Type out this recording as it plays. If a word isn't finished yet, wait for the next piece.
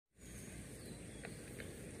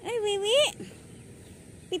wee wee.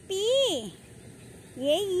 Pee pee.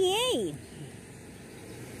 Yay yay.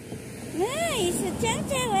 Ah, it's a chow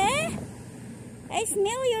chow, eh? I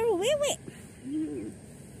smell your wee wee.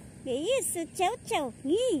 It's a chow chow.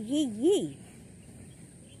 Yee yee yee.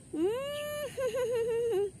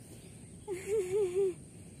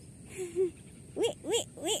 Wait, wait,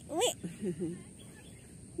 wait, wait.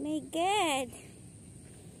 My God.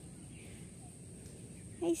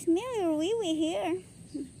 I smell your wee wee here.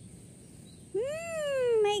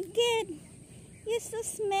 My God. You're so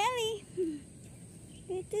smelly.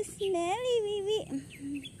 You're too smelly, wee wee.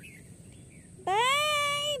 Bye.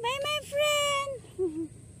 Bye, my friend.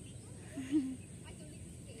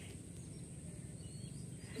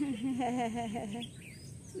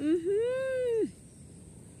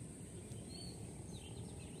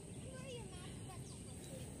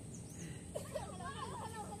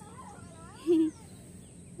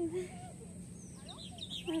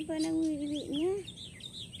 Apa ng wiwi niya?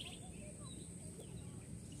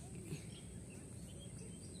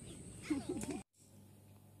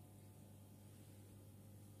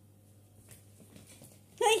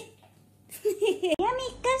 Hey! Yummy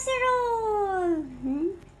casserole!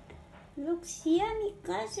 Looks yummy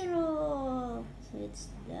casserole. So it's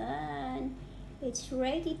done. It's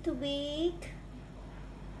ready to bake.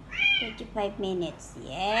 35 minutes.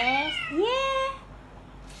 Yes. Yeah.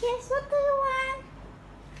 Yes, what do you want?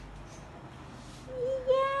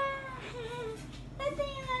 Yeah. What do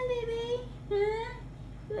you want, baby? Huh?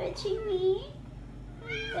 You watching me?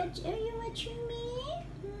 Are you watching me?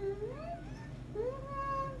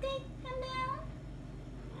 Okay, come down.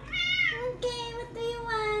 Okay, what do you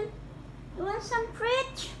want? You want some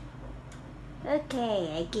treats?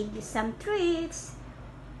 Okay, I give you some treats.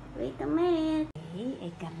 Wait a minute. Okay, I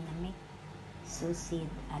come to make sausage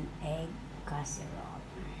and egg casserole.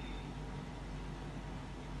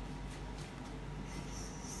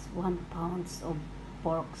 1 pound of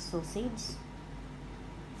pork sausage,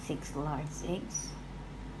 6 large eggs,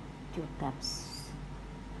 2 cups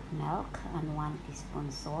milk, and 1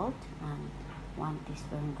 teaspoon salt, and 1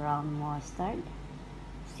 teaspoon ground mustard,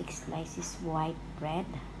 6 slices white bread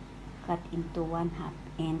cut into 1/2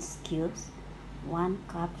 inch cubes, 1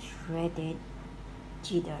 cup shredded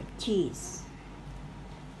cheddar cheese.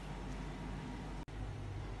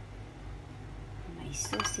 My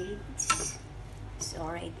sausage is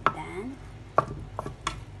already done.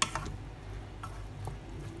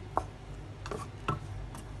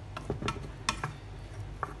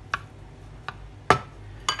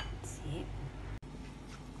 That's it.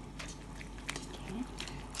 Okay.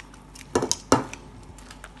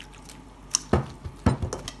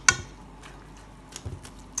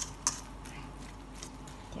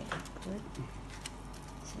 Very good.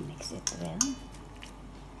 So mix it well.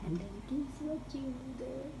 And then this is what you do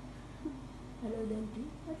there. Hello, Daddy.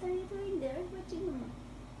 What are you doing there? Watching Mama?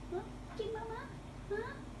 Huh? Watching Mama?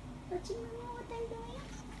 Huh? Watching Mama? What are you doing?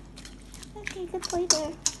 Okay, good boy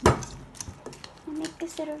there. I make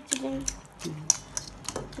casserole today.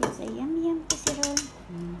 It's a yum casserole.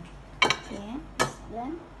 Okay, it's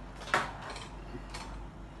done.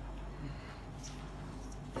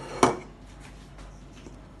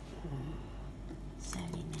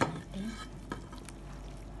 Salin na natin.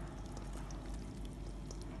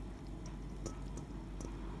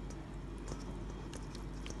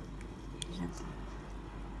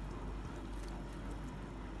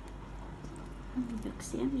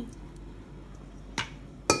 Looks yummy.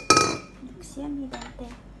 Looks yummy, Dante.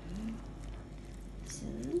 So,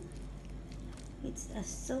 it's a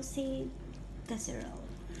sausage casserole.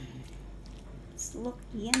 It's look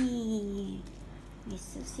yummy. My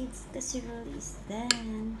sausage casserole is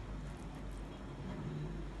done.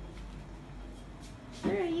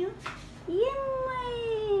 Where are you?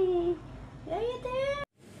 Yummy! Are you there?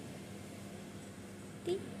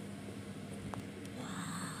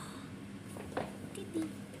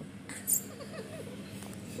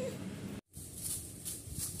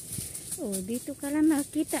 Oh, dito ka lang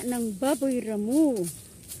makita ng baboy ramo.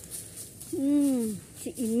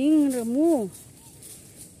 Si Ining ramo.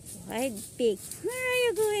 Wild pig. Where are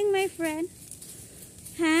you going, my friend?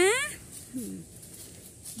 Huh?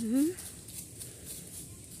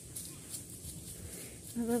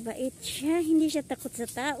 Mababait siya. Hindi siya takot sa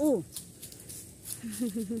tao.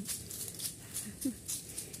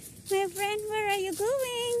 My friend, where are you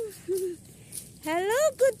going? Hello,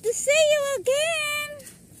 good to see you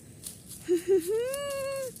again.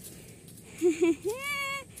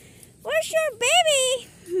 Where's your baby?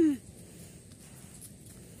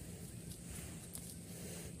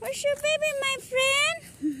 Where's your baby, my friend?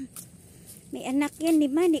 May anak yan, di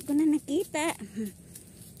ba? Di ko na nakita.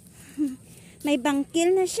 May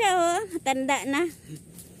bangkil na siya, oh. Tanda na.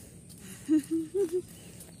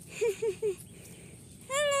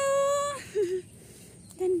 Hello.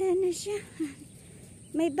 Tanda na siya.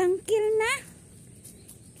 May bangkil na.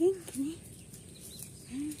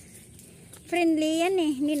 Friendly yan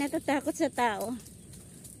eh. Hindi natatakot sa tao.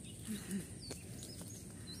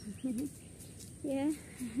 Yeah.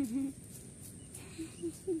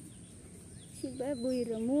 Si Baboy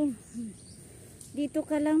Ramo. Dito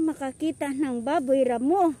ka lang makakita ng Baboy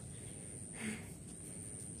Ramo.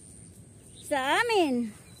 Sa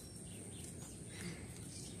amin.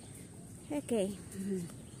 Okay.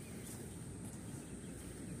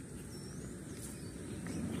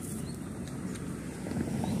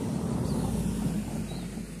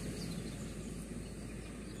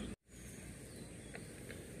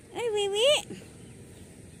 Ay, wiwi.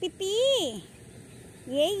 Pipi.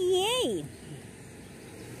 Yay, yay.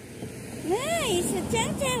 Nice. A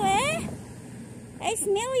chow-chow, eh? I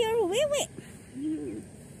smell your wiwi.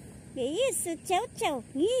 Yes, a chow-chow.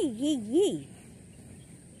 Yay, yay, yay.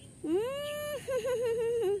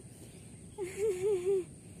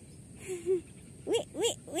 Wait,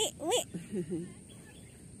 wait, wait, wait.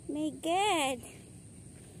 My God.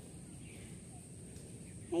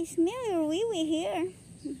 I smell your wee-wee here.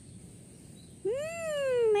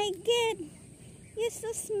 My God. You're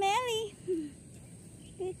so smelly.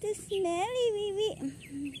 You're too smelly, wee-wee.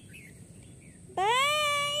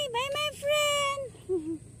 Bye. Bye, my friend.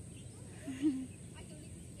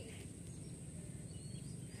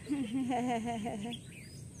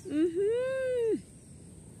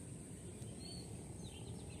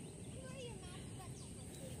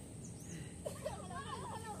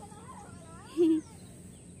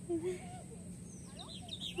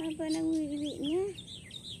 Apa nang wiwi niya?